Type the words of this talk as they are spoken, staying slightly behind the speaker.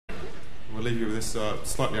I'll leave you with this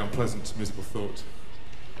slightly unpleasant musical thought.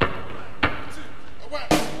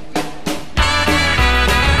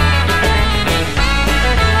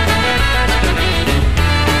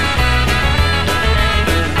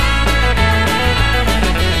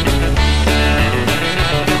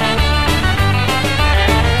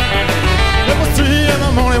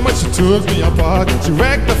 When she took me apart, she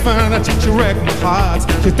wrecked the furniture, she wrecked my heart.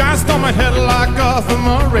 She danced on my head like Arthur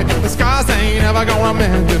Murray. The scars ain't ever gonna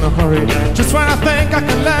mend in a hurry. Just when I think I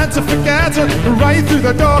can learn to forget her, right through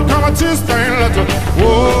the door come a tear-stained letter.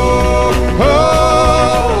 Whoa, oh,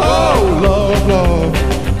 oh, love, love.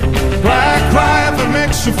 Cry, cry if it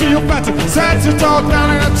makes you feel better. Set your dog down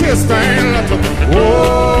in a tear-stained letter.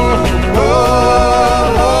 Whoa, oh,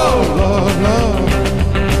 oh, love, love.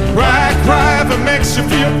 Cry, cry if it makes you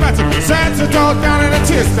feel better. Set your dog down in a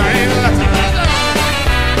tear-stained letter.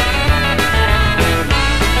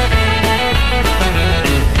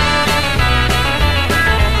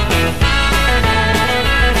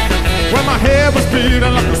 Well, my hair was beaten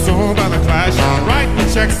like a song by the Clash,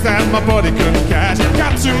 writing checks that my body couldn't cash.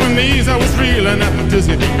 Got to my knees, I was reeling and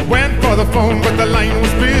dizzy. Went for the phone, but the line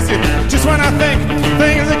was busy. Just when I think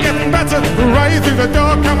things are getting better, right through the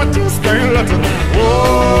door come a tear-stained letter.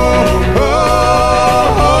 Whoa, oh,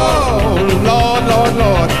 oh, Lord, Lord,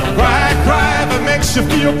 Lord. Cry, cry if it makes you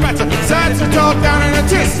feel better. Set your dog down in a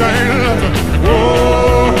tear-stained letter.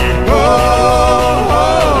 Whoa, oh,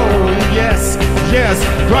 oh, yes, yes.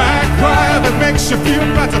 Cry, cry if it makes you feel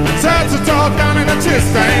better. Set your dog down in a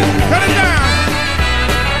tear-stain. Cut it down.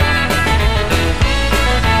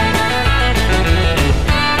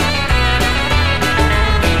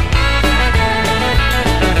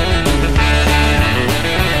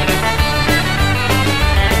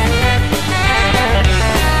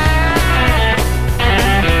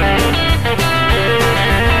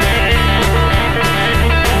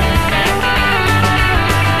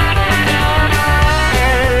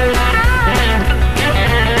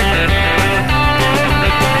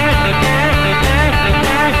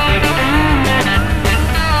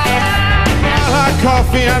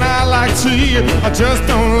 Coffee and I like tea. I just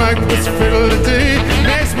don't like this fiddle-a-dee.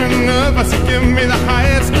 Makes me nervous, give me the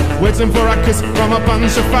hives. Waiting for a kiss from a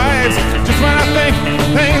bunch of fives. Just when I think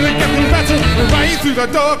things are getting better, right through the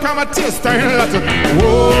door come a tear-stained letter.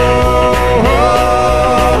 Whoa, oh,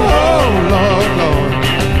 oh, Lord, Lord.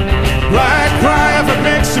 Cry, cry if it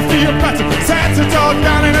makes you feel better. Set your dog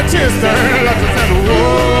down in a tear-stained letter. Said,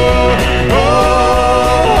 whoa, oh,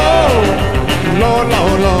 oh, Lord,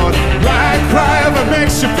 Lord, Lord. Cry, cry if it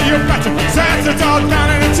makes you feel better. Set your dog down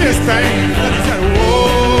in a tear-stained